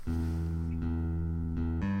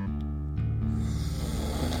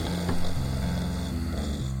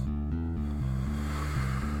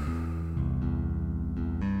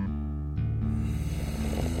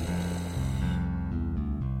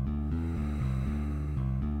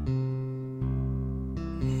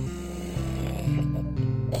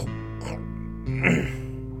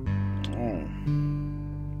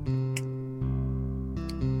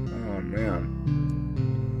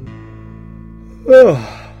Oh.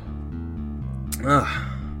 Ugh.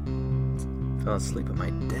 Fell asleep at my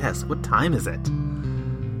desk. What time is it?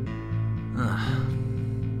 Ugh.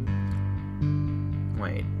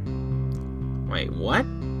 Wait, what?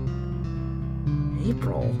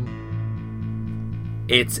 April?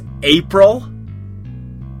 It's April?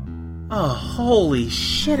 Oh, holy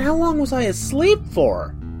shit, how long was I asleep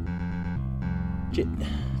for?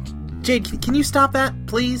 Jade, can you stop that,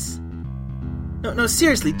 please? No,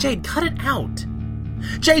 seriously, Jade, cut it out.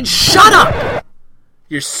 Jade, shut up!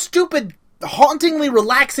 Your stupid, hauntingly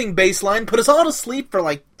relaxing baseline put us all to sleep for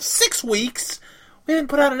like 6 weeks. We haven't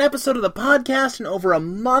put out an episode of the podcast in over a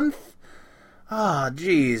month. Ah, oh,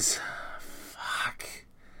 jeez. Fuck.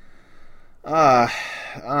 Hi,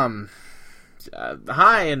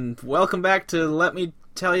 and welcome back to Let Me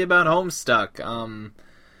Tell You About Homestuck.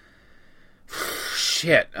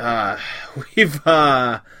 Shit, we've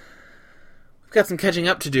got some catching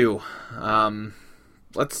up to do.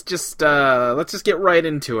 Let's just get right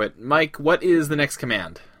into it. Mike, what is the next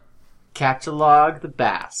command? Catalog the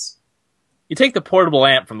bass. You take the portable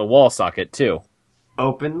amp from the wall socket, too.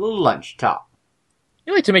 Open the lunch top.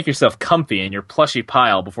 You like to make yourself comfy in your plushy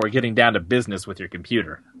pile before getting down to business with your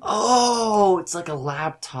computer. Oh, it's like a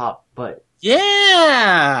laptop, but...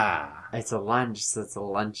 Yeah! It's a lunch, so it's a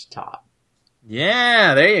lunch top.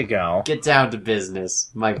 Yeah, there you go. Get down to business.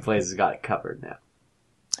 Mike Plays has got it covered now.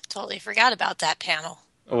 I totally forgot about that panel.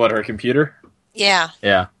 What, her computer? Yeah.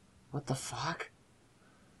 Yeah. What the fuck?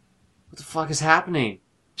 What the fuck is happening?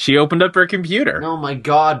 She opened up her computer. Oh my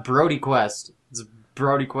god, Brody Quest. It's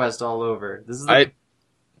Brody Quest all over. This is I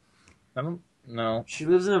don't know. She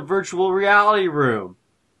lives in a virtual reality room.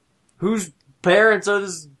 Whose parents are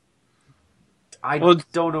this? I don't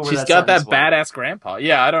know where she's got that badass grandpa.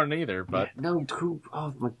 Yeah, I don't either, but... Yeah, no, who?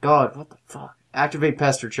 Oh my god, what the fuck? Activate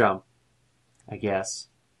Pester Chum. I guess.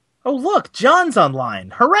 Oh look, John's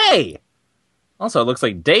online. Hooray! Also, it looks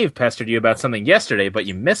like Dave pestered you about something yesterday, but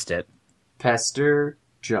you missed it. Pester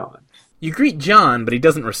John. You greet John, but he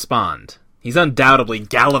doesn't respond. He's undoubtedly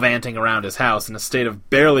gallivanting around his house in a state of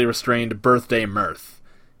barely restrained birthday mirth.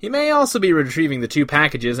 He may also be retrieving the 2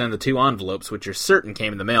 packages and the 2 envelopes, which you're certain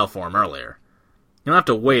came in the mail for him earlier. You'll have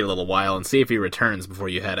to wait a little while and see if he returns before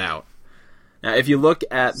you head out. Now, if you look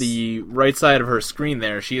at the right side of her screen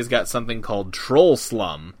there, she has got something called Troll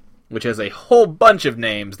Slum, which has a whole bunch of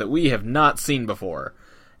names that we have not seen before.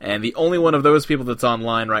 And the only one of those people that's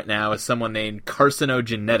online right now is someone named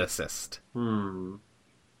Carcinogeneticist.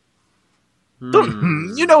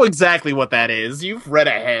 You know exactly what that is. You've read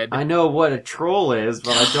ahead. I know what a troll is,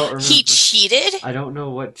 but I don't remember. He cheated? I don't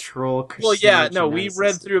know what troll... Well, yeah, no, we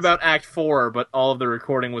read through about Act 4, but all of the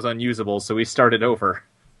recording was unusable, so we started over.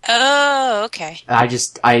 Oh, okay.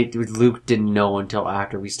 Luke didn't know until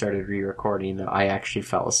after we started re-recording that I actually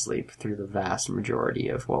fell asleep through the vast majority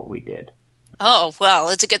of what we did. Oh, well,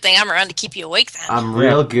 it's a good thing I'm around to keep you awake then. I'm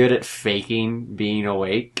real good at faking being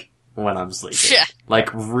awake when I'm sleeping. Yeah. Like,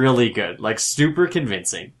 really good. Like, super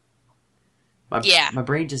convincing. My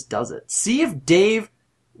brain just does it. See if Dave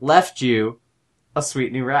left you a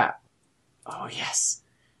sweet new rap. Oh, yes.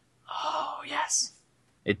 Oh, yes.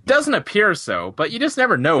 It doesn't appear so, but you just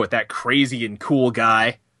never know with that crazy and cool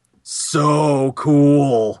guy. So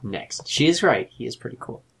cool. Next. She is right. He is pretty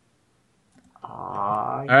cool.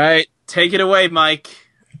 Alright, take it away, Mike.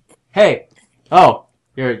 Hey! Oh,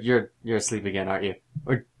 you're asleep again, aren't you?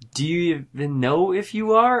 Or do you even know if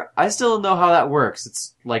you are? I still don't know how that works.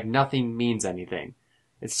 It's like nothing means anything.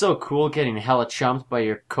 It's so cool getting hella chumped by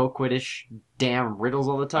your coquettish damn riddles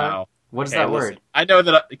all the time. Wow. What is that word? I know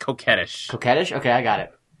that coquettish. Coquettish? Okay, I got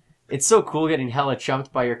it. It's so cool getting hella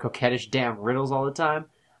chumped by your coquettish damn riddles all the time.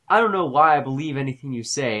 I don't know why I believe anything you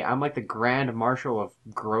say. I'm like the Grand Marshal of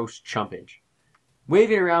gross chumpage.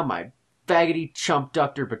 Waving around my faggoty chump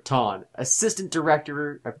ductor baton, Assistant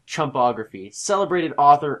Director of Chumpography, celebrated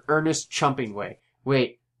author Ernest Chumpingway.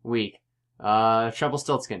 Wait, weak.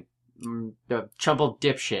 Chumpelstiltskin. The Chumple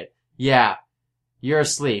dipshit. Yeah. You're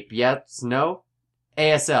asleep. Yes? No?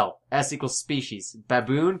 ASL. S equals species.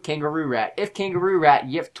 Baboon, kangaroo rat. If kangaroo rat,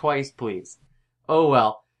 yip twice, please. Oh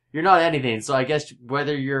well. You're not anything, so I guess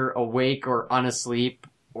whether you're awake or unasleep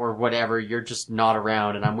or whatever, you're just not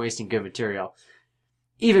around and I'm wasting good material.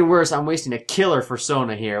 Even worse, I'm wasting a killer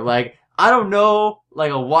persona here. Like, I don't know,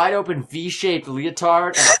 like a wide open V-shaped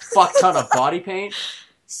leotard and a fuck ton of body paint.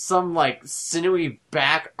 Some, like, sinewy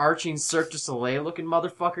back arching Cirque du Soleil looking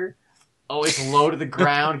motherfucker. Always low to the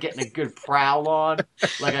ground, getting a good prowl on.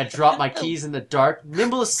 Like I dropped my keys in the dark.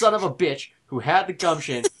 Nimblest son of a bitch who had the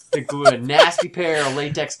gumption to glue a nasty pair of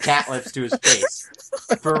latex cat lips to his face.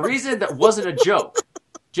 For a reason that wasn't a joke.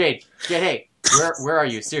 Jade, hey, Where are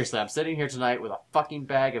you? Seriously, I'm sitting here tonight with a fucking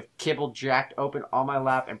bag of kibble jacked open on my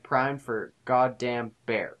lap and primed for goddamn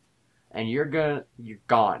bear. And you're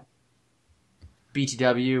gone.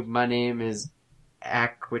 BTW, my name is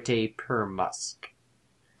Aquite Permusk.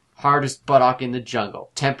 Hardest buttock in the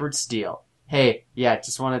jungle. Tempered steel. Hey, yeah,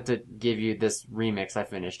 just wanted to give you this remix I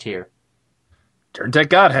finished here. Turntech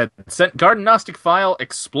Godhead sent Garden Gnostic file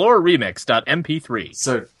exploreremix.mp3.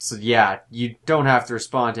 So yeah, you don't have to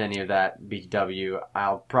respond to any of that, BTW.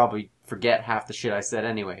 I'll probably forget half the shit I said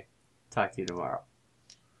anyway. Talk to you tomorrow.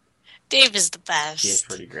 Dave is the best. He is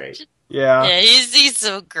pretty great. Yeah. Yeah, he's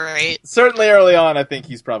so great. Certainly early on, I think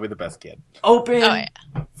he's probably the best kid. Open Oh, yeah.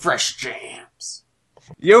 Fresh Jams.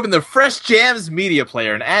 You open the Fresh Jams media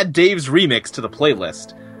player and add Dave's remix to the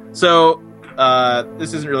playlist. So,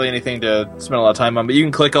 this isn't really anything to spend a lot of time on, but you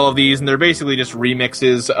can click all of these, and they're basically just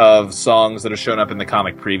remixes of songs that have shown up in the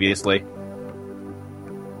comic previously.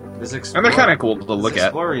 And they're kind of cool to look this at.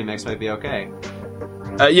 Explorer remix might be okay.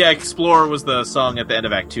 Yeah, Explorer was the song at the end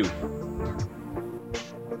of Act 2.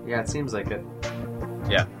 Yeah, it seems like it.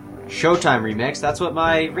 Yeah. Showtime remix, that's what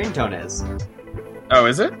my ringtone is. Oh,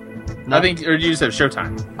 is it? No, I think, or do you just have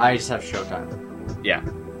Showtime? I just have Showtime. Yeah.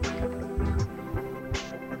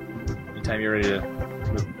 Anytime you're ready to...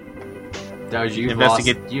 Doge,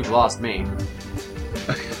 Investigate. You've lost me.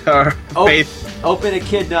 Or Oh. Faith. Open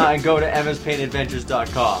Echidna and go to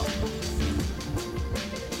mspaintadventures.com.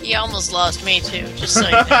 You almost lost me too, just so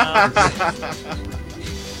you know.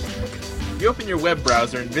 You open your web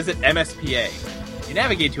browser and visit MSPA. You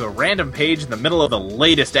navigate to a random page in the middle of the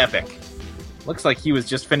latest epic. Looks like he was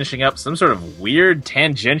just finishing up some sort of weird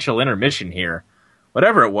tangential intermission here.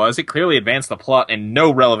 Whatever it was, it clearly advanced the plot in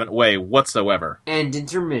no relevant way whatsoever. And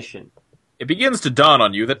intermission. It begins to dawn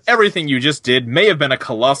on you that everything you just did may have been a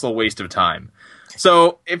colossal waste of time.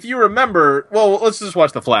 So, if you remember... Well, let's just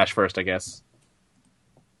watch The Flash first, I guess.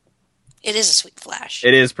 It is a sweet flash.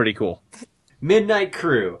 It is pretty cool. Midnight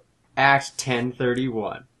Crew, Act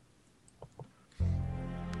 1031.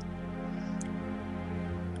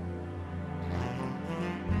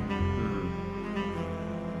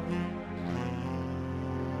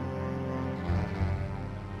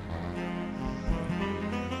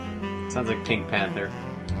 Sounds like Pink Panther.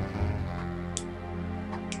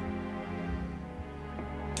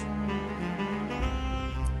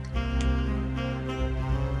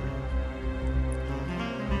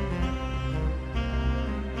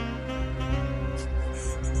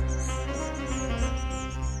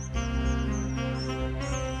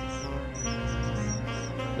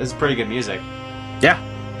 This is pretty good music. Yeah,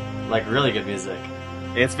 Like, really good music.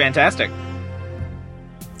 it's fantastic.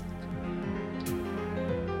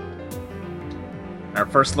 Our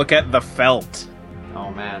first look at The Felt.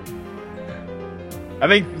 Oh, man. I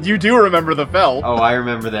think you do remember The Felt. Oh, I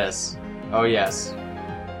remember this. Oh, yes.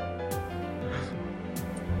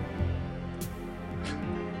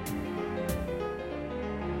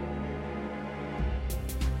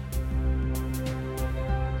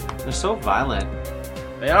 They're so violent.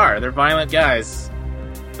 They are. They're violent guys.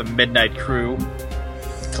 The Midnight Crew.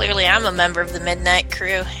 Clearly, I'm a member of the Midnight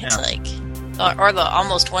Crew. It's Yeah. like, or the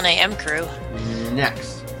almost 1 a.m. crew.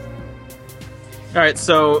 Next. Alright,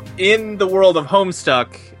 so in the world of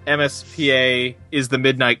Homestuck, MSPA is the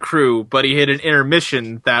Midnight Crew, but he hit an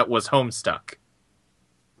intermission that was Homestuck.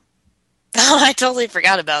 Oh, I totally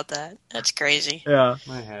forgot about that. That's crazy. Yeah.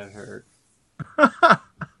 My head hurt.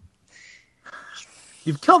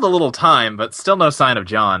 You've killed a little time, but still no sign of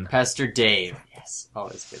John. Pester Dave. Yes.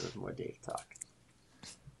 Always good with more Dave talk.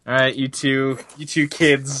 Alright, you two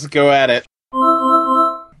kids, go at it.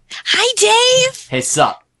 Hi, Dave! Hey,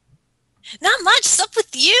 sup? Not much. What's up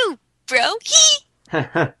with you, bro?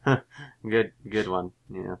 Good one.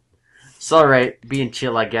 Yeah. It's alright. Being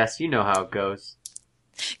chill, I guess. You know how it goes.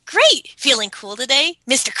 Great! Feeling cool today?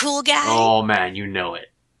 Mr. Cool Guy? Oh, man, you know it.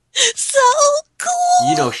 So cool!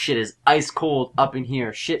 You know shit is ice cold up in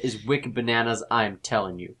here. Shit is wicked bananas, I'm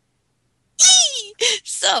telling you. Eee!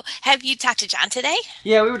 So, have you talked to John today?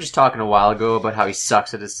 Yeah, we were just talking a while ago about how he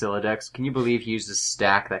sucks at his Silodex. Can you believe he used a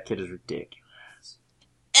stack? That kid is ridiculous.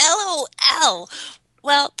 LOL.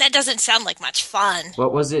 Well, that doesn't sound like much fun.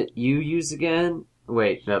 What was it you used again?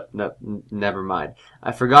 Wait, no, never mind.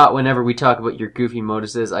 I forgot whenever we talk about your goofy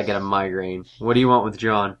moduses, I get a migraine. What do you want with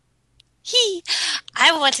John?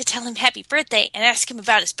 I want to tell him happy birthday and ask him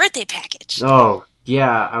about his birthday package. Oh,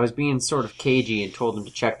 yeah, I was being sort of cagey and told him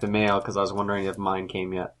to check the mail because I was wondering if mine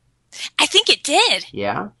came yet. I think it did.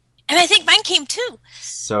 Yeah? And I think mine came too.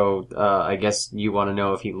 So, I guess you want to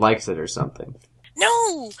know if he likes it or something.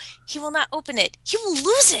 No, he will not open it. He will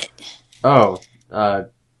lose it. Oh,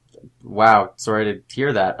 wow, sorry to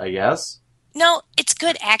hear that, I guess. No, it's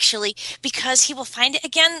good actually, because he will find it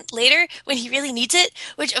again later when he really needs it,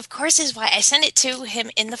 which of course is why I sent it to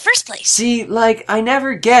him in the first place. See, like, I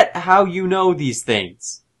never get how you know these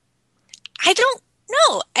things. I don't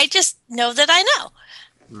know. I just know that I know.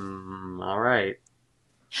 Alright.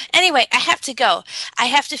 Anyway, I have to go. I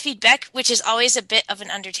have to feed Beck, which is always a bit of an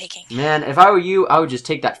undertaking. Man, if I were you, I would just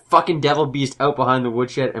take that fucking devil beast out behind the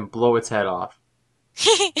woodshed and blow its head off.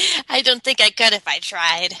 I don't think I could if I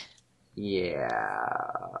tried. Yeah.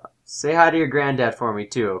 Say hi to your granddad for me,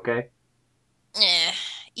 too, okay?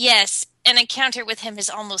 Yes, an encounter with him is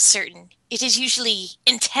almost certain. It is usually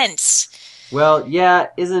intense. Well, yeah,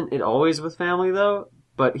 isn't it always with family, though?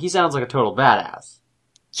 But he sounds like a total badass.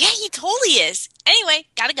 Yeah, he totally is. Anyway,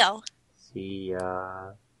 gotta go. See,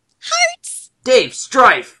 Hearts! Dave,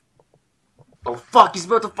 Strife! Oh, fuck, he's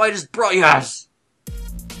about to fight his bro. Yes!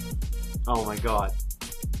 Oh my god.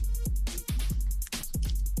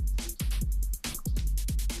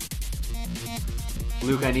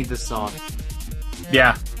 Luke, I need this song.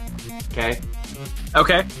 Yeah. Okay?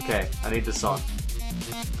 Okay. Okay, I need this song.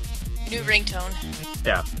 New ringtone.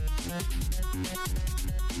 Yeah.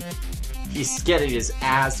 He's getting his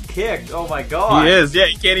ass kicked. Oh my god. He is. Yeah,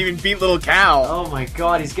 he can't even beat Little Cow. Oh my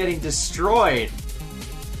god, he's getting destroyed.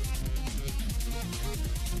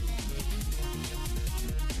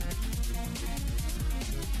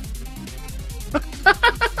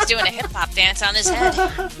 He's doing a hip-hop dance on his head.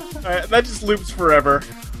 Alright, that just loops forever.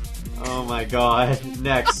 Oh my god.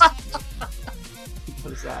 Next.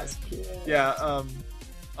 His ass kicked. Yeah,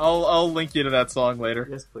 I'll link you to that song later.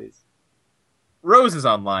 Yes, please. Rose is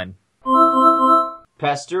online.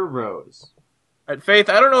 Pester Rose. Alright, Faith,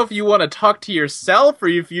 I don't know if you want to talk to yourself or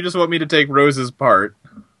if you just want me to take Rose's part.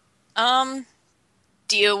 Do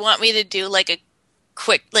you want me to do like a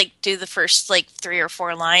quick, do the first 3 or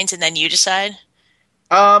 4 lines and then you decide?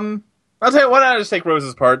 I'll tell you, why don't I just take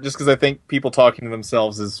Rose's part, just because I think people talking to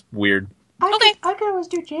themselves is weird. Okay. I could always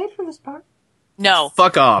do Jade for this part. No.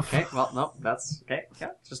 Fuck off. Okay, well, no, that's okay. Yeah,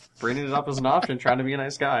 just bringing it up as an option, trying to be a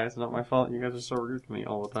nice guy. It's not my fault. You guys are so rude to me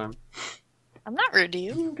all the time. I'm not rude to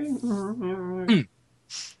you.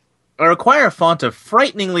 I require a font of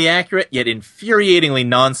frighteningly accurate yet infuriatingly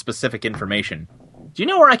non-specific information. Do you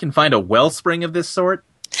know where I can find a wellspring of this sort?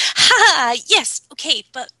 Ha! Yes, okay,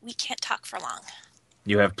 but we can't talk for long.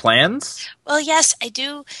 You have plans? Well, yes, I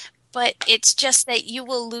do, but it's just that you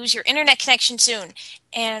will lose your internet connection soon,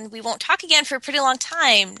 and we won't talk again for a pretty long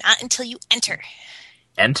time, not until you enter.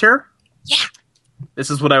 Enter? Yeah. This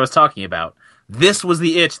is what I was talking about. This was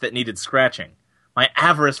the itch that needed scratching. My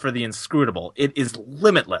avarice for the inscrutable. It is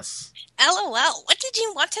limitless. LOL, what did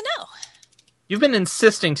you want to know? You've been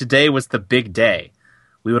insisting today was the big day.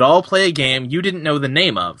 We would all play a game you didn't know the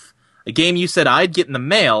name of. A game you said I'd get in the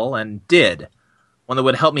mail, and did. One that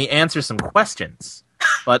would help me answer some questions.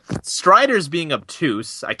 But Strider's being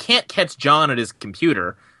obtuse, I can't catch John at his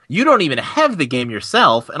computer, you don't even have the game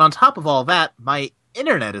yourself, and on top of all that, my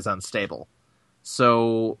internet is unstable.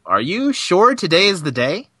 So, are you sure today is the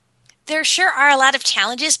day? There sure are a lot of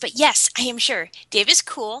challenges, but yes, I am sure. Dave is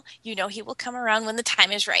cool. You know he will come around when the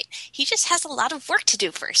time is right. He just has a lot of work to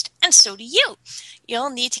do first, and so do you. You'll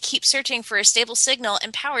need to keep searching for a stable signal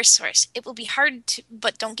and power source. It will be hard,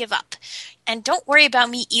 but don't give up. And don't worry about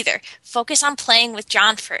me either. Focus on playing with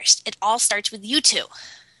John first. It all starts with you two.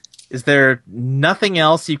 Is there nothing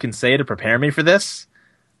else you can say to prepare me for this?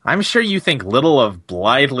 I'm sure you think little of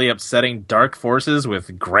blithely upsetting dark forces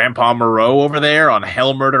with Grandpa Moreau over there on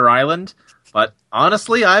Hellmurder Island, but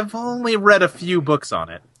honestly, I've only read a few books on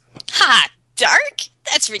it. Ha! Dark?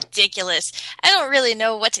 That's ridiculous. I don't really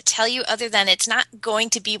know what to tell you other than it's not going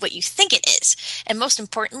to be what you think it is. And most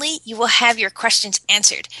importantly, you will have your questions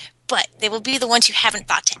answered. But they will be the ones you haven't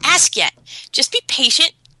thought to ask yet. Just be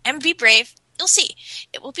patient and be brave. You'll see.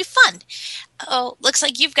 It will be fun. Oh, looks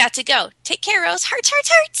like you've got to go. Take care, Rose. Hearts,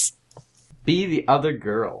 hearts, hearts! Be the other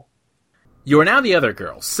girl. You are now the other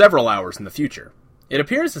girl, several hours in the future. It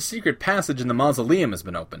appears a secret passage in the mausoleum has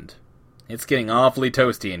been opened. It's getting awfully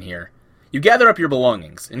toasty in here. You gather up your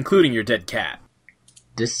belongings, including your dead cat.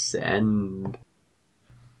 Descend.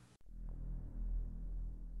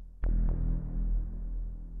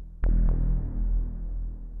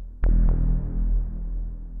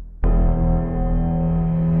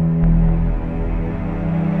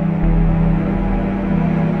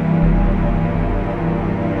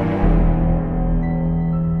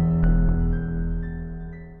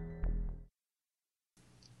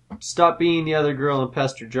 Stop being the other girl and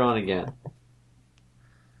pester John again.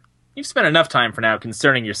 You've spent enough time for now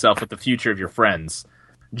concerning yourself with the future of your friends.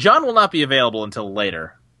 John will not be available until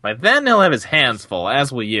later. By then, he'll have his hands full,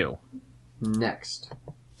 as will you. Next.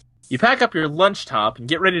 You pack up your lunch top and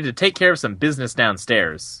get ready to take care of some business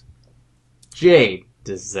downstairs. Jade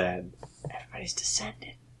descend. Everybody's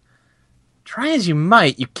descended. Try as you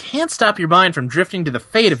might, you can't stop your mind from drifting to the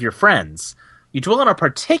fate of your friends. You dwell on a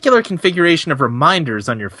particular configuration of reminders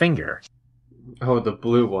on your finger. Oh, the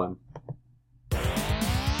blue one.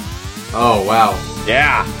 Oh, wow.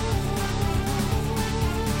 Yeah.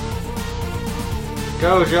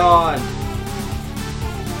 Go, John!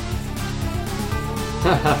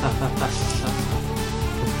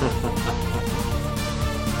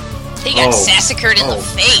 He got Oh. sassacred in Oh. the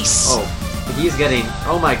face. Oh, he's getting...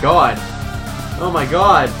 Oh my god! Oh my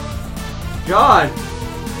god! John!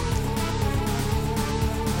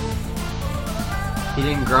 He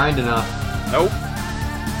didn't grind enough. Nope.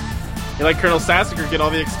 He let Colonel Sassacre get all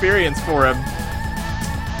the experience for him.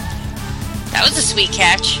 That was a sweet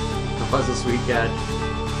catch. That was a sweet catch.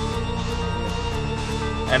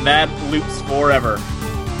 And that loops forever.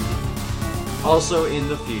 Also in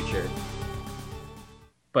the future.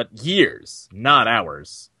 But years, not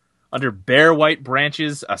hours. Under bare white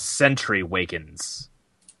branches, a sentry wakens.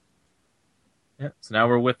 Yep, so now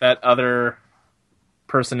we're with that other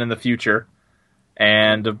person in the future.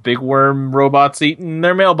 And a big worm robots eating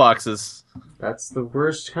their mailboxes. That's the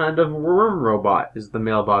worst kind of worm robot, is the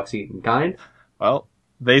mailbox eating kind. Well,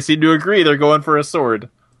 they seem to agree they're going for a sword.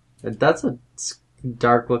 That's a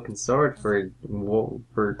dark looking sword for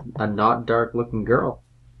a not dark looking girl.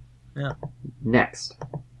 Yeah. Next.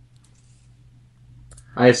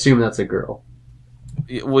 I assume that's a girl.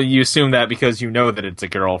 Well, you assume that because you know that it's a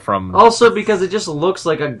girl from... Also because it just looks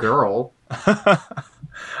like a girl.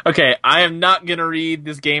 Okay, I am not going to read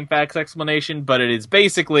this game facts explanation, but it is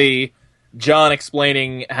basically John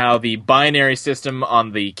explaining how the binary system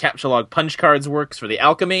on the capture log punch cards works for the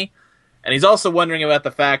alchemy, and he's also wondering about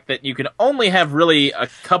the fact that you can only have really a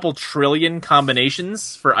couple trillion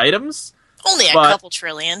combinations for items. Only a But- couple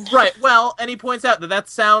trillion. Right, well, and he points out that that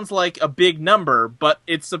sounds like a big number, but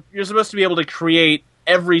you're supposed to be able to create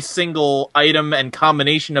every single item and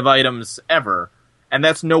combination of items ever, and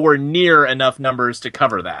that's nowhere near enough numbers to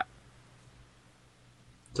cover that.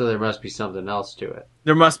 So there must be something else to it.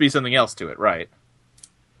 There must be something else to it, right?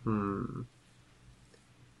 There's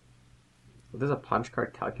a punch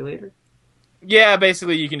card calculator? Yeah,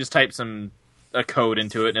 basically you can just type a code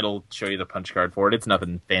into it and it'll show you the punch card for it. It's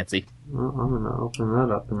nothing fancy. Well, I'm gonna open that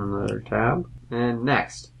up in another tab. And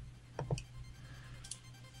next.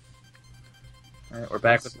 Alright, we're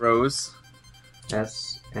back with Rose.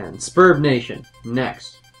 S-N. Spurb Nation.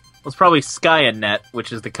 Next. Well, it's probably SkyaNet,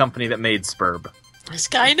 which is the company that made Spurb.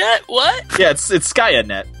 Skynet? What? Yeah, it's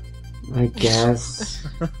SkyaNet. I guess.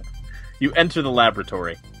 You enter the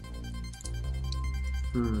laboratory.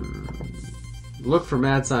 Look for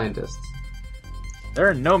mad scientists. There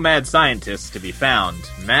are no mad scientists to be found,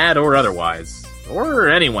 mad or otherwise. Or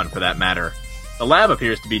anyone, for that matter. The lab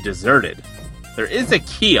appears to be deserted. There is a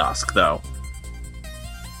kiosk, though.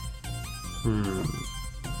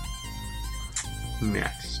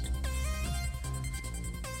 Next.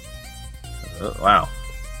 Oh, wow.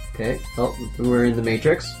 Okay. Oh, we're in the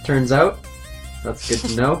Matrix. Turns out. That's good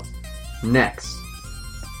to know. Next.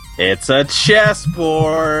 It's a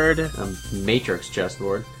chessboard! A Matrix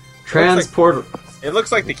chessboard. Transport. It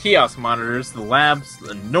looks like the kiosk monitors the lab's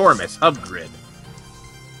enormous hub grid.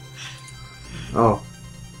 Oh.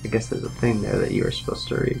 I guess there's a thing there that you were supposed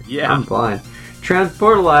to read. Yeah. I'm blind.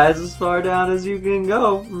 Transportalize as far down as you can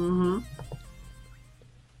go.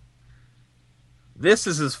 This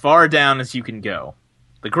is as far down as you can go.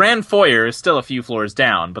 The Grand Foyer is still a few floors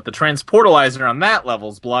down, but the transportalizer on that level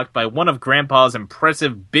is blocked by one of Grandpa's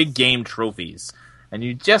impressive big game trophies, and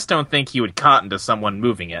you just don't think he would cotton to someone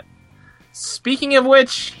moving it. Speaking of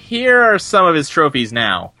which, here are some of his trophies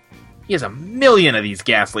now. He has 1 million of these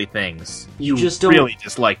ghastly things. You just don't- really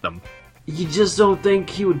dislike them. You just don't think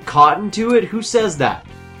he would cotton to it? Who says that?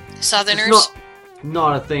 Southerners? It's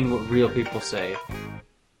not a thing what real people say.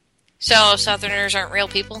 So Southerners aren't real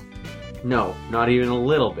people? No, not even a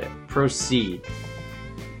little bit. Proceed.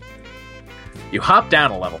 You hop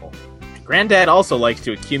down a level. Granddad also likes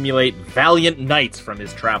to accumulate valiant knights from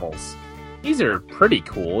his travels. These are pretty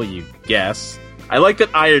cool, you guess. I like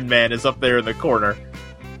that Iron Man is up there in the corner.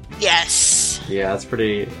 Yes. Yeah, that's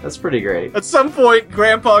pretty great. At some point,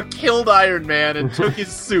 Grandpa killed Iron Man and took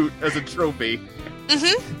his suit as a trophy.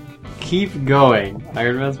 Keep going.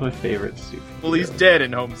 Iron Man's my favorite superhero. Well, he's dead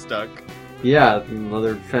in Homestuck. Yeah,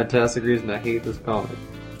 another fantastic reason I hate this comic.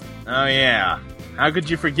 Oh yeah. How could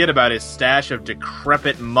you forget about his stash of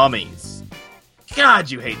decrepit mummies? God,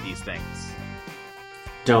 you hate these things.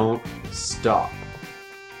 Don't stop.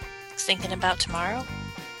 Thinking about tomorrow?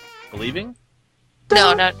 Believing?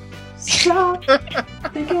 No, Stop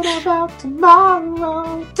thinking about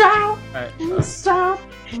tomorrow. Don't Alright, stop.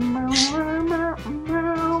 okay.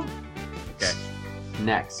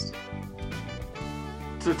 Next.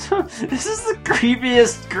 This is the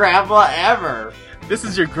creepiest grandpa ever. This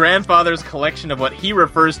is your grandfather's collection of what he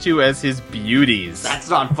refers to as his beauties. That's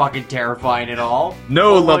not fucking terrifying at all.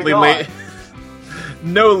 No Oh my lovely God. lady.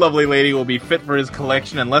 No lovely lady will be fit for his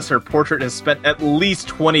collection unless her portrait has spent at least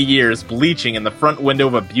 20 years bleaching in the front window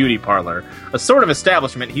of a beauty parlor, a sort of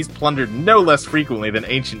establishment he's plundered no less frequently than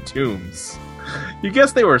ancient tombs. You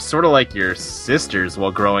guess they were sort of like your sisters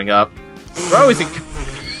while growing up. We're always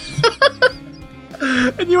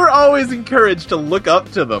and you were always encouraged to look up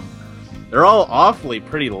to them. They're all awfully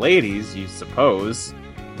pretty ladies, you suppose,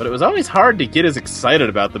 but it was always hard to get as excited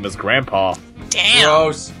about them as Grandpa. Damn.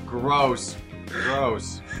 Gross. Gross.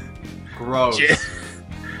 Gross. Gross.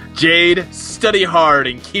 Jade, study hard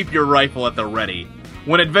and keep your rifle at the ready.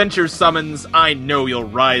 When adventure summons, I know you'll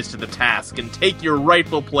rise to the task and take your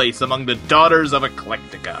rightful place among the daughters of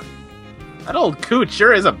Eclectica. That old coot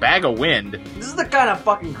sure is a bag of wind. This is the kind of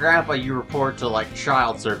fucking grandpa you report to, like,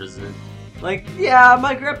 child services. Like, yeah,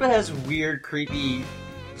 my grandpa has weird, creepy,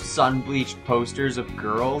 sun-bleached posters of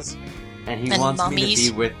girls, and he And wants me mummies.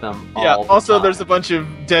 to be with them Yeah, all the also time. there's a bunch of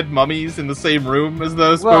dead mummies in the same room as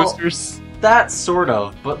those Well- posters. That sort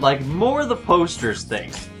of, but, like, more the posters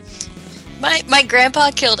thing. My grandpa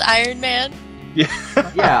killed Iron Man. Yeah.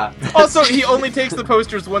 Yeah. Also, he only takes the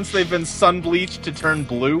posters once they've been sun-bleached to turn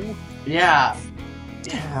blue. Yeah.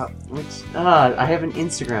 Yeah, which, I have an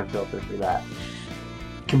Instagram filter for that.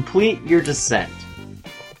 Complete your descent.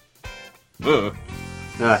 Ugh.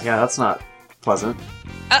 Yeah, that's not pleasant.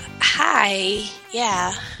 Hi.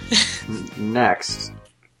 Yeah. Next.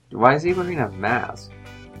 Why is he wearing a mask?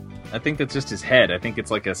 I think that's just his head. I think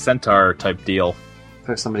it's like a centaur type deal. Looks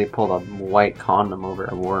like somebody pulled a white condom over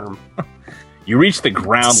a worm. You reach the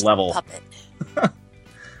ground level. Puppet.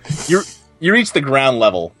 You reach the ground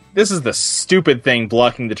level. This is the stupid thing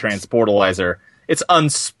blocking the transportalizer. It's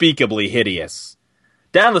unspeakably hideous.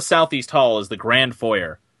 Down the southeast hall is the grand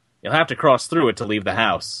foyer. You'll have to cross through it to leave the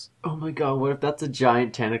house. Oh my god, what if that's a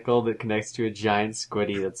giant tentacle that connects to a giant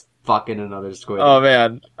squiddy that's fucking another squiddy? Oh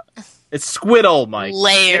man. It's Squiddle, Mike.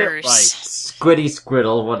 Layers. Get it right. Squiddy,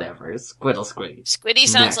 squiddle, whatever. Squiddle, squiddy. Squiddy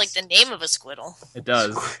sounds Next. like the name of a squiddle. It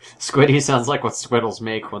does. Squiddy sounds like what squiddles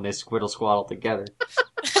make when they squiddle squaddle together.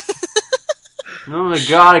 Oh my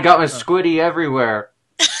god, I got my squiddy everywhere.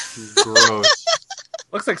 Gross.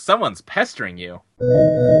 Looks like someone's pestering you.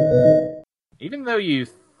 Even though you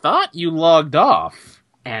thought you logged off.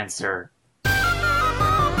 Answer.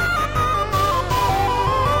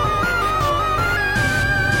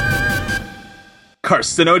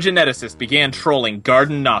 Carcinogeneticist began trolling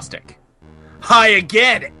Garden Gnostic. Hi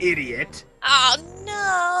again, idiot! Oh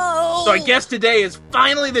no! So I guess today is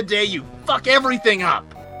finally the day you fuck everything up!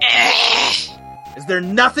 Is there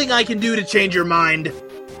nothing I can do to change your mind?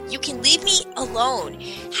 You can leave me alone.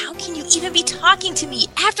 How can you even be talking to me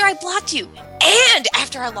after I blocked you and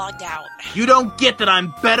after I logged out? You don't get that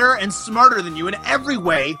I'm better and smarter than you in every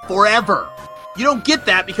way forever. You don't get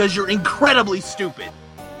that because you're incredibly stupid.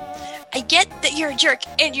 I get that you're a jerk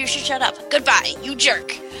and you should shut up. Goodbye, you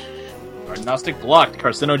jerk. Garden Gnostic blocked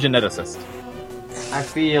Carcinogeneticist. I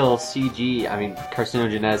feel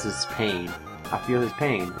carcinogenesis pain. I feel his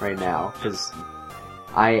pain right now, because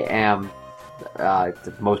I am,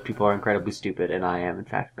 most people are incredibly stupid, and I am, in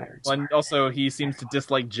fact, better. and Well, and smarter. also, he seems to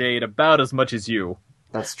dislike Jade about as much as you.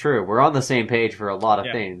 That's true. We're on the same page for a lot of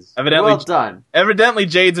Yeah. things. Evidently- Well done. Evidently,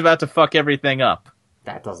 Jade's about to fuck everything up.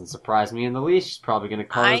 That doesn't surprise me in the least. She's probably going to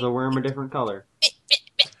color the worm a different color.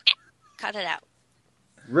 Cut it out.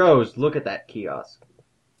 Rose, look at that kiosk.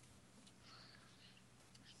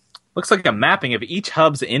 Looks like a mapping of each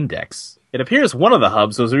hub's index. It appears one of the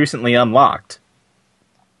hubs was recently unlocked.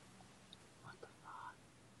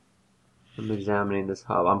 I'm examining this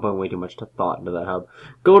hub. I'm putting way too much thought into that hub.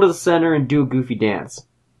 Go to the center and do a goofy dance.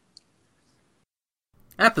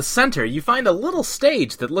 At the center, you find a little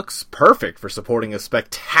stage that looks perfect for supporting a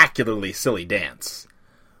spectacularly silly dance.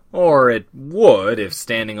 Or it would if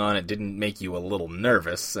standing on it didn't make you a little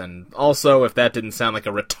nervous, and also if that didn't sound like a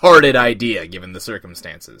retarded idea given the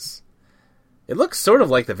circumstances. It looks sort of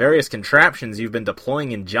like the various contraptions you've been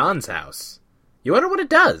deploying in John's house. You wonder what it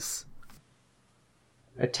does?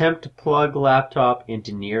 Attempt to plug laptop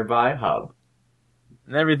into nearby hub.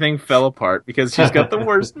 And everything fell apart because she's got the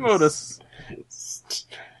worst modus.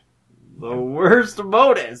 The worst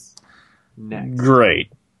modus. Next.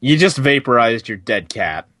 Great. You just vaporized your dead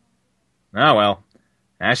cat. Oh well.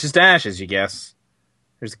 Ashes to ashes, you guess.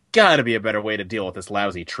 There's gotta be a better way to deal with this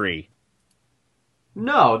lousy tree.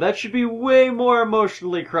 No, that should be way more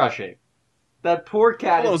emotionally crushing. That poor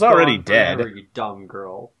cat Well, it is was already gone dead. forever, you dumb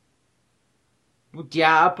girl. Well,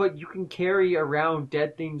 yeah, but you can carry around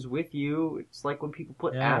dead things with you. It's like when people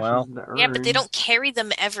put Yeah, ashes well. in the urn. Yeah, but they don't carry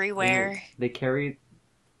them everywhere. They carry...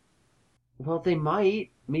 Well, they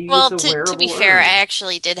might. Maybe Well, it's a to wearable be fair, urn. I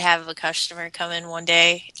actually did have a customer come in one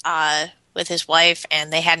day with his wife,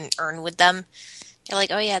 and they had an urn with them. They're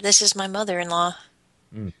like, "Oh yeah, this is my mother-in-law."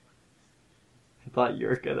 I thought you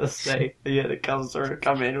were gonna say he had a customer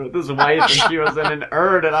come in with his wife and she was in an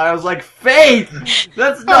urn, and I was like, Faith!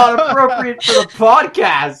 That's not appropriate for the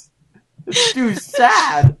podcast! It's too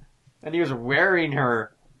sad! And he was wearing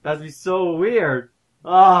her. That'd be so weird.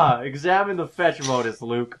 Examine the fetch modus,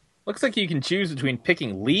 Luke. Looks like you can choose between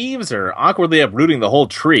picking leaves or awkwardly uprooting the whole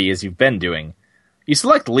tree, as you've been doing. You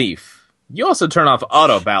select leaf. You also turn off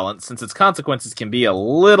auto balance, since its consequences can be a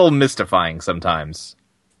little mystifying sometimes.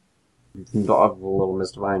 A little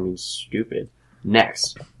mystifying means stupid.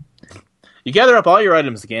 Next. You gather up all your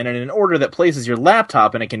items again in an order that places your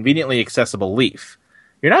laptop in a conveniently accessible leaf.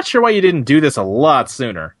 You're not sure why you didn't do this a lot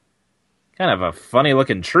sooner. Kind of a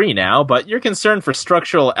funny-looking tree now, but your concern for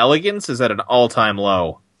structural elegance is at an all-time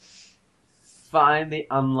low. Find the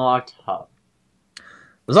unlocked hub.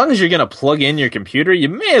 As long as you're going to plug in your computer, you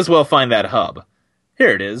may as well find that hub. Here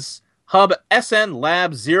it is. Hub SN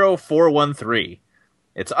Lab 0413.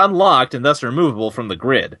 It's unlocked and thus removable from the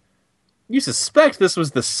grid. You suspect this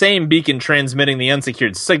was the same beacon transmitting the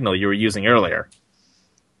unsecured signal you were using earlier.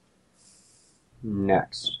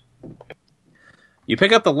 Next. You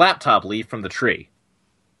pick up the laptop leaf from the tree.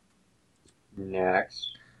 Next.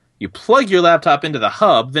 You plug your laptop into the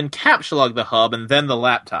hub, then capsulog the hub and then the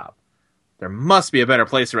laptop. There must be a better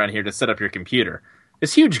place around here to set up your computer.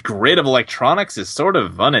 This huge grid of electronics is sort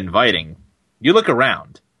of uninviting. You look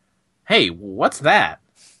around. Hey, what's that?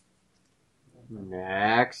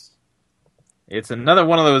 Next. It's another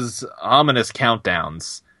one of those ominous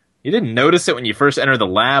countdowns. You didn't notice it when you first entered the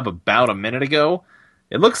lab about a minute ago?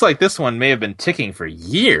 It looks like this one may have been ticking for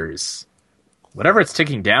years. Whatever it's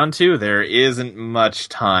ticking down to, there isn't much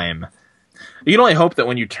time. You can only hope that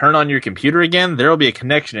when you turn on your computer again, there will be a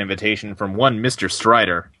connection invitation from one Mr.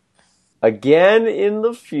 Strider. Again in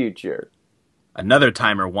the future. Another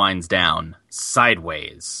timer winds down,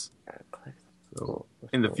 sideways.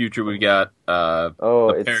 In the future, we got it's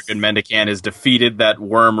Peregrine Mendican has defeated that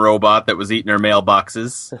worm robot that was eating her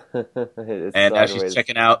mailboxes, it's and now sideways. she's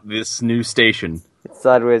checking out this new station. It's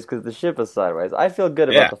sideways because the ship is sideways. I feel good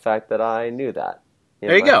about Yeah. the fact that I knew that. in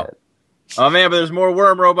There you my go. head. Oh man, but there's more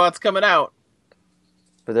worm robots coming out.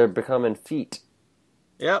 But they're becoming feet.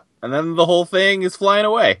 Yep, and then the whole thing is flying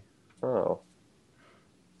away. Oh.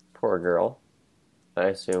 Poor girl. I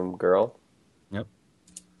assume girl. Yep.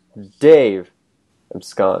 Dave.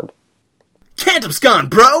 Abscond. Can't abscond,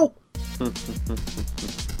 bro!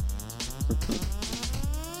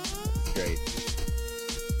 Great.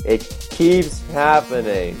 It keeps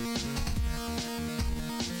happening.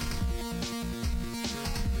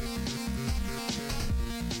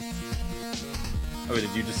 Oh, did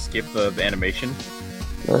you just skip the animation?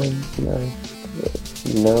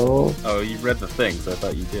 No, Oh, you read the thing, so I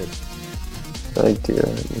thought you did. I do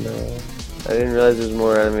no. I didn't realize there was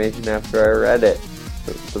more animation after I read it.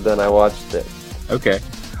 But then I watched it. Okay.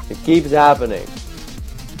 It keeps happening.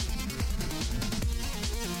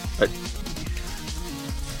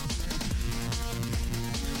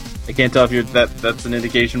 I can't tell if that's an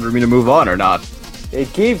indication for me to move on or not.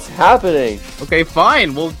 It keeps happening. Okay,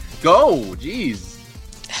 fine. We'll go. Jeez.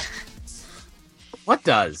 What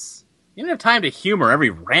does? You don't have time to humor every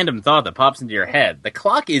random thought that pops into your head. The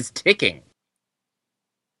clock is ticking.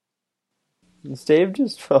 Is Dave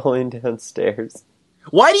just falling downstairs?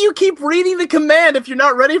 Why do you keep reading the command if you're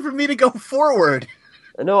not ready for me to go forward?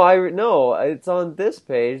 No, it's on this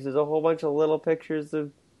page. There's a whole bunch of little pictures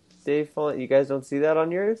of Dave falling. You guys don't see that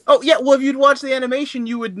on yours? Oh, yeah, well, if you'd watched the animation,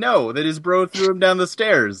 you would know that his bro threw him down the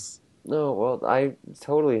stairs. No, well, I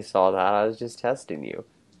totally saw that. I was just testing you.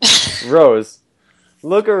 Rose,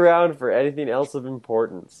 look around for anything else of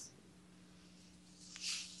importance.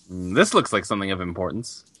 This looks like something of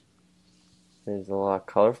importance. There's a lot of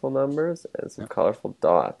colorful numbers and some colorful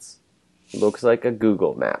dots. Looks like a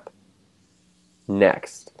Google map.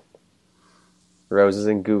 Next. Rose is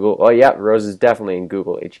in Google. Oh, yeah, Rose is definitely in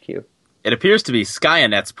Google HQ. It appears to be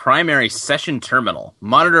Skynet's primary session terminal,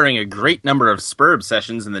 monitoring a great number of SPURB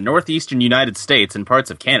sessions in the northeastern United States and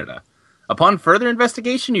parts of Canada. Upon further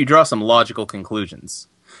investigation, you draw some logical conclusions.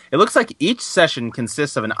 It looks like each session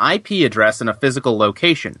consists of an IP address and a physical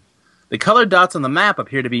location. The colored dots on the map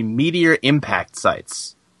appear to be meteor impact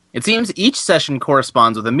sites. It seems each session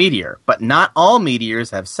corresponds with a meteor, but not all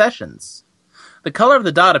meteors have sessions. The color of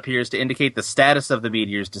the dot appears to indicate the status of the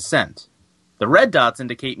meteor's descent. The red dots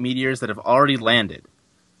indicate meteors that have already landed.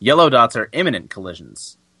 Yellow dots are imminent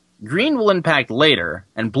collisions. Green will impact later,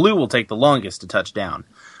 and blue will take the longest to touch down.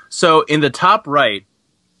 So in the top right,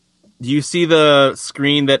 do you see the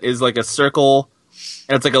screen that is like a circle,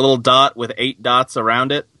 and it's like a little dot with 8 dots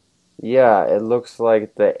around it? Yeah, it looks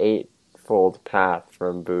like the Eightfold Path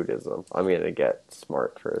from Buddhism. I'm going to get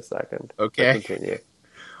smart for a second. Okay. But continue.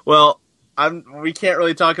 Well, we can't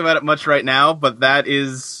really talk about it much right now, but that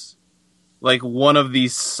is like one of the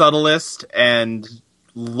subtlest and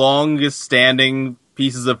longest-standing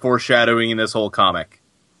pieces of foreshadowing in this whole comic.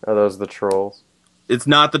 Are those the trolls? It's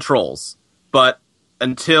not the trolls, but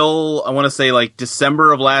until, I want to say, like,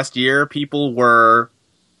 December of last year, people were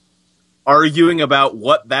arguing about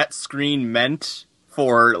what that screen meant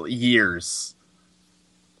for years.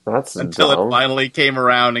 That's Until dumb. it finally came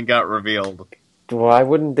around and got revealed. Why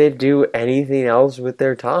wouldn't they do anything else with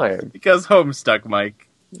their time? Because Homestuck, Mike.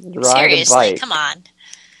 Ride Seriously, a bike. come on.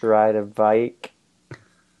 Ride a bike.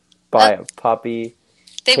 Buy a puppy.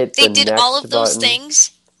 They Hit the did all next of those button.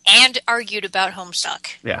 things and argued about Homestuck.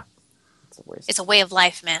 Yeah. It's a waste. It's a way of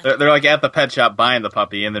life, man. They're like at the pet shop buying the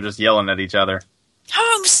puppy, and they're just yelling at each other.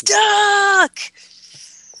 Homestuck!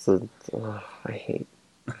 I hate.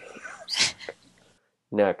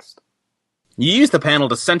 Next. You use the panel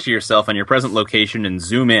to center yourself on your present location and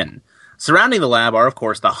zoom in. Surrounding the lab are, of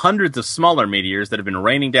course, the hundreds of smaller meteors that have been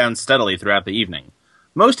raining down steadily throughout the evening.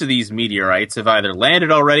 Most of these meteorites have either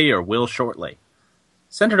landed already or will shortly.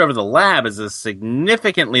 Centered over the lab is a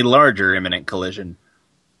significantly larger imminent collision.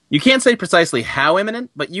 You can't say precisely how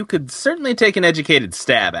imminent, but you could certainly take an educated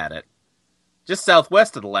stab at it. Just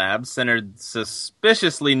southwest of the lab, centered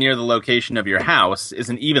suspiciously near the location of your house, is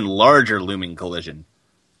an even larger looming collision,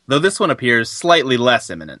 though this one appears slightly less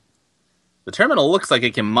imminent. The terminal looks like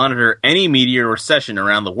it can monitor any meteor or session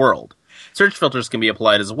around the world. Search filters can be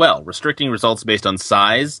applied as well, restricting results based on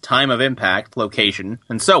size, time of impact, location,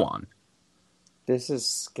 and so on. This is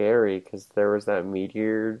scary because there was that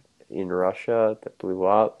meteor in Russia that blew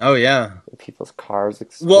up. Oh, yeah. And people's cars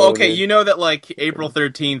exploded. Well, okay, you know that, like, April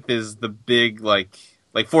 13th is the big, like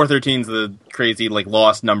 413 is the crazy, like,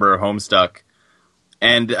 lost number of Homestuck.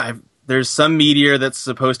 And there's some meteor that's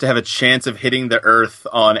supposed to have a chance of hitting the Earth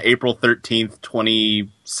on April 13th,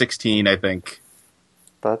 2016, I think.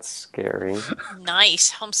 That's scary.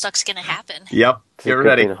 Nice. Homestuck's gonna happen. Yep, get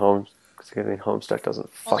ready. Homestuck doesn't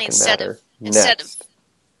Only fucking matter. instead of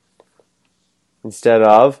Instead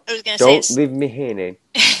of, I was gonna don't say leave me hanging.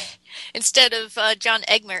 instead of John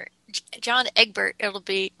Egbert, it'll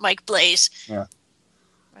be Mike Blaze.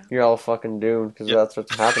 You're all fucking doomed because that's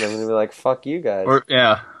what's happening. I'm gonna be like, fuck you guys. Or,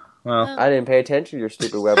 yeah, well. I didn't pay attention to your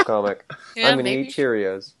stupid webcomic. Yeah, I'm gonna maybe. eat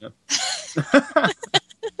Cheerios.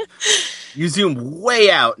 You zoom way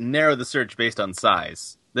out and narrow the search based on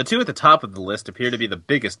size. The two at the top of the list appear to be the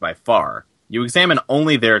biggest by far. You examine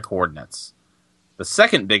only their coordinates. The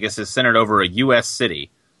second biggest is centered over a U.S.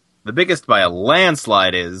 city. The biggest by a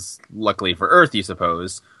landslide is, luckily for Earth you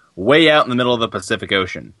suppose, way out in the middle of the Pacific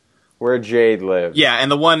Ocean. Where Jade lives. Yeah, and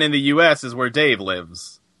the one in the U.S. is where Dave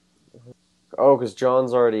lives. Oh, because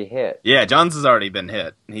John's already hit. Yeah, John's has already been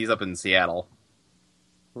hit. He's up in Seattle.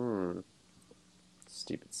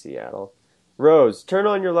 Stupid Seattle. Rose, turn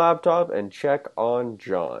on your laptop and check on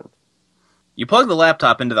John. You plug the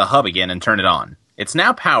laptop into the hub again and turn it on. It's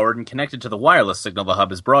now powered and connected to the wireless signal the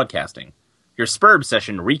hub is broadcasting. Your Spurb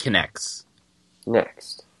session reconnects.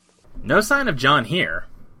 Next. No sign of John here.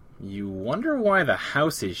 You wonder why the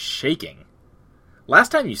house is shaking.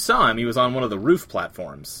 Last time you saw him, he was on one of the roof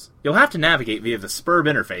platforms. You'll have to navigate via the Spurb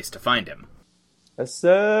interface to find him.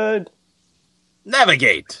 Ascend!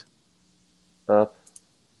 Navigate! Up.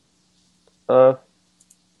 Up.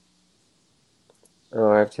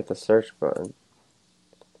 Oh, I have to hit the search button.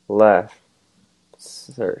 Left.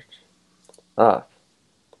 Search. Up.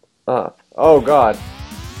 Up. Oh, God.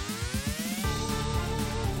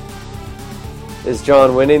 Is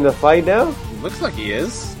John winning the fight now? Looks like he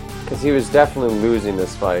is. Because he was definitely losing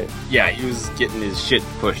this fight. Yeah, he was getting his shit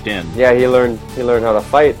pushed in. Yeah, he learned how to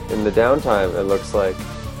fight in the downtime, it looks like.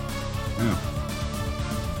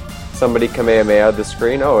 Somebody Kamehameha the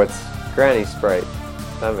screen. Oh, it's Granny Sprite.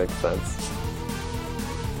 That makes sense.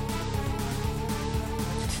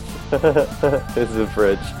 This is a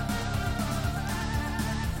fridge.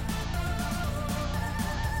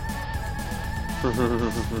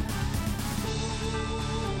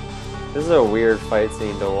 This is a weird fight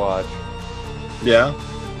scene to watch. Yeah?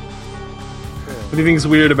 What do you think is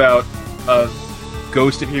weird about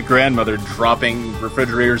ghost of your grandmother dropping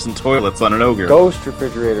refrigerators and toilets on an ogre. Ghost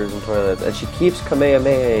refrigerators and toilets, and she keeps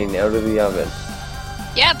Kamehamehaing out of the oven.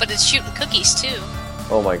 Yeah, but it's shooting cookies too.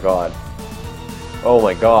 Oh my god. Oh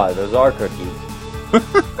my god, those are cookies.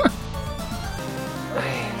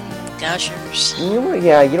 Gushers. You know what?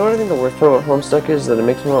 Yeah, you know what I think the worst part about Homestuck is? That it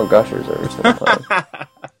makes me want Gushers every single time.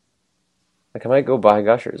 Like, I might go buy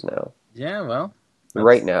Gushers now. Yeah, well.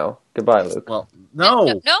 Right now. Goodbye, Luke. Well,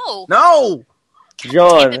 no! No! No!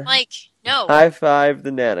 John, Damn it, Mike. No. high five the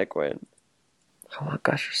Nanaquin. I want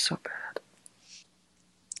Gushers so bad.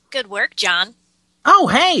 Good work, John. Oh,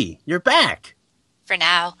 hey! You're back! For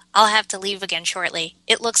now, I'll have to leave again shortly.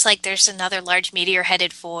 It looks like there's another large meteor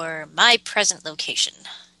headed for my present location.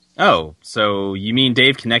 Oh, so you mean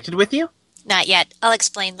Dave connected with you? Not yet. I'll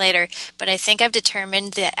explain later, but I think I've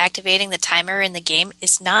determined that activating the timer in the game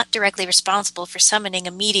is not directly responsible for summoning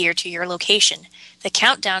a meteor to your location. The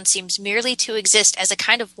countdown seems merely to exist as a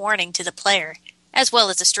kind of warning to the player, as well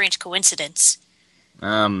as a strange coincidence.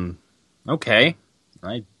 Okay.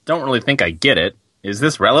 I don't really think I get it. Is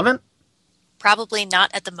this relevant? Probably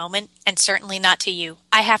not at the moment, and certainly not to you.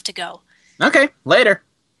 I have to go. Okay, later.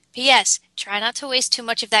 P.S. Try not to waste too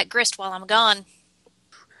much of that grist while I'm gone.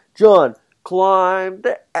 John, climb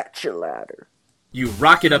the Etch-a-Ladder. You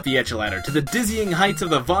rocket up the Etch-a-Ladder to the dizzying heights of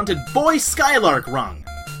the vaunted Boy Skylark rung.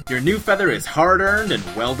 Your new feather is hard-earned and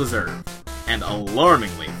well-deserved, and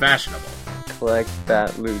alarmingly fashionable. Collect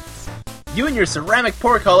fat loots. You and your ceramic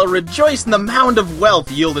portcollar rejoice in the mound of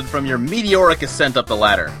wealth yielded from your meteoric ascent up the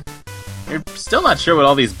ladder. You're still not sure what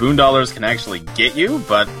all these boondollars can actually get you,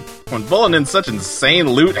 but when pulling in such insane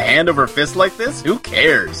loot hand over fist like this, who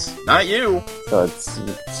cares? Not you. So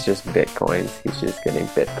it's just bitcoins. He's just getting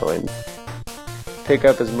bitcoins. Pick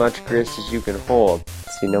up as much grist as you can hold.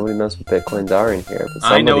 See, nobody knows what bitcoins are in here. But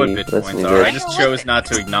I know what somebody bitcoins listening are. to I this- just chose not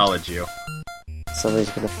to acknowledge you. Somebody's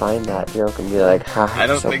gonna find that joke and be like, "Ha, I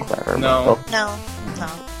don't so think- clever." no. No.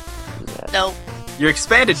 Yeah. No. Your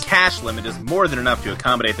expanded cash limit is more than enough to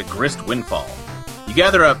accommodate the grist windfall. You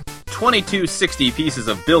gather up 2260 pieces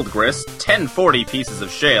of build grist, 1040 pieces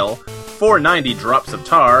of shale, 490 drops of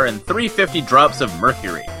tar, and 350 drops of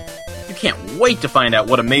mercury. You can't wait to find out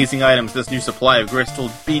what amazing items this new supply of grist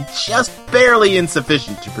will be just barely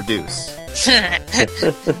insufficient to produce.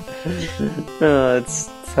 Oh, it's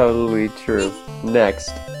totally true. Next.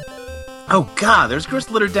 Oh god, there's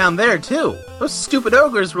grist litter down there too. Those stupid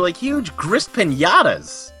ogres were like huge grist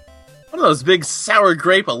pinatas. One of those big sour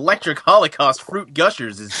grape electric holocaust fruit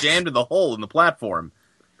gushers is jammed in the hole in the platform.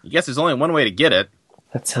 I guess there's only one way to get it.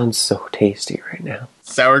 That sounds so tasty right now.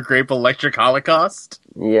 Sour grape electric holocaust?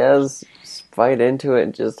 Yes, just bite into it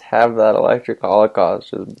and just have that electric holocaust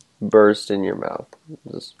just burst in your mouth.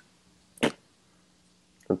 Just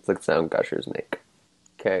that's the sound gushers make.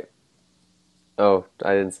 Okay. Oh,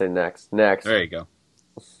 I didn't say next. Next. There you go.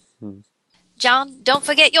 John, don't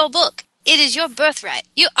forget your book. It is your birthright.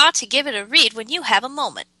 You ought to give it a read when you have a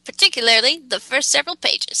moment, particularly the first several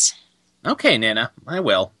pages. Okay, Nana, I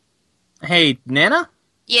will. Hey, Nana?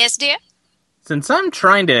 Yes, dear? Since I'm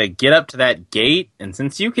trying to get up to that gate, and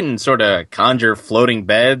since you can sort of conjure floating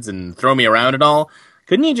beds and throw me around and all,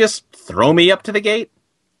 couldn't you just throw me up to the gate?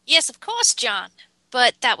 Yes, of course, John.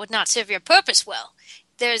 But that would not serve your purpose well.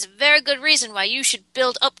 There is a very good reason why you should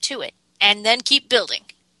build up to it, and then keep building.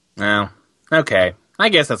 Oh, okay. I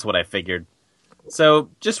guess that's what I figured. So,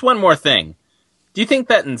 just one more thing. Do you think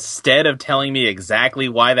that instead of telling me exactly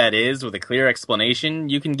why that is with a clear explanation,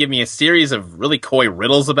 you can give me a series of really coy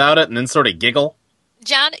riddles about it and then sort of giggle?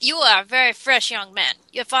 John, you are a very fresh young man.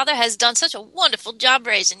 Your father has done such a wonderful job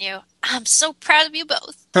raising you. I'm so proud of you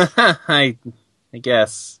both. I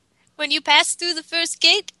guess. When you pass through the first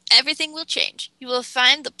gate, everything will change. You will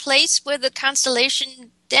find the place where the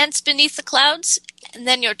constellation dance beneath the clouds, and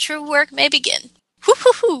then your true work may begin.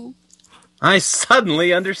 Hoo-hoo-hoo! I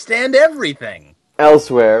suddenly understand everything!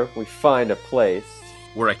 Elsewhere, we find a place.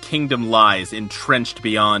 Where a kingdom lies entrenched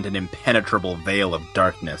beyond an impenetrable veil of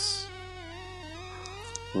darkness.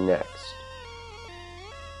 Next.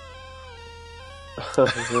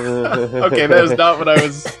 Okay, that is not what I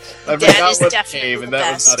was... I That forgot is what definitely came, the and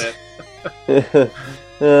that was best. not it.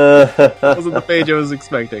 That wasn't the page I was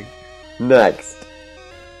expecting. Next.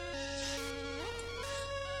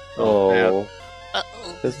 Oh, man. Oh,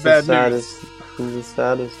 Uh-oh. this is Bad the saddest. This is the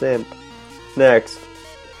saddest imp. Next.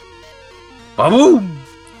 Ba-boom!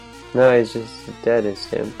 No, he's just the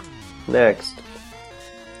deadest imp. Next.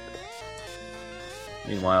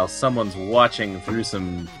 Meanwhile, someone's watching through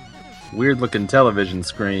some weird-looking television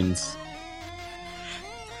screens.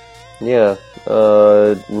 Yeah.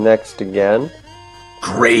 Next again.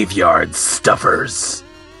 Graveyard stuffers!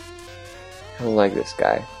 I don't like this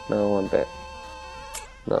guy. Not one bit.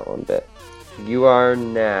 Not one bit. You are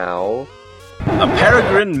now... A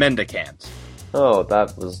peregrine mendicant. Oh,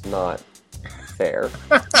 that was not fair.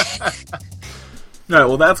 Alright,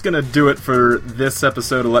 well that's gonna do it for this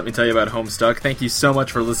episode of Let Me Tell You About Homestuck. Thank you so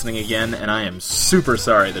much for listening again, and I am super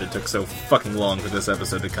sorry that it took so fucking long for this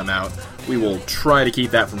episode to come out. We will try to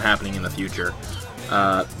keep that from happening in the future.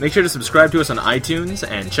 Make sure to subscribe to us on iTunes,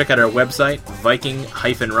 and check out our website,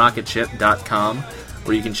 viking-rocketship.com,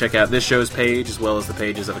 where you can check out this show's page, as well as the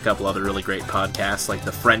pages of a couple other really great podcasts, like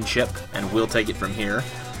The Friendship, and We'll Take It From Here.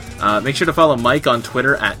 Make sure to follow Mike on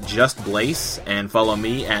Twitter at JustBlaze, and follow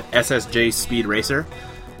me at SSJ Speed Racer.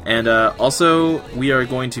 And also, we are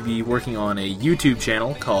going to be working on a YouTube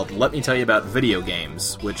channel called Let Me Tell You About Video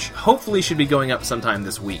Games, which hopefully should be going up sometime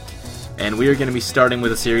this week. And we are going to be starting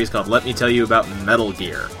with a series called Let Me Tell You About Metal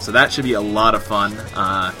Gear. So that should be a lot of fun.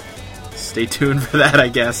 Stay tuned for that, I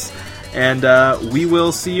guess. And we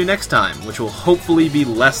will see you next time, which will hopefully be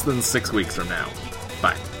less than 6 weeks from now.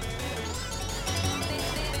 Bye.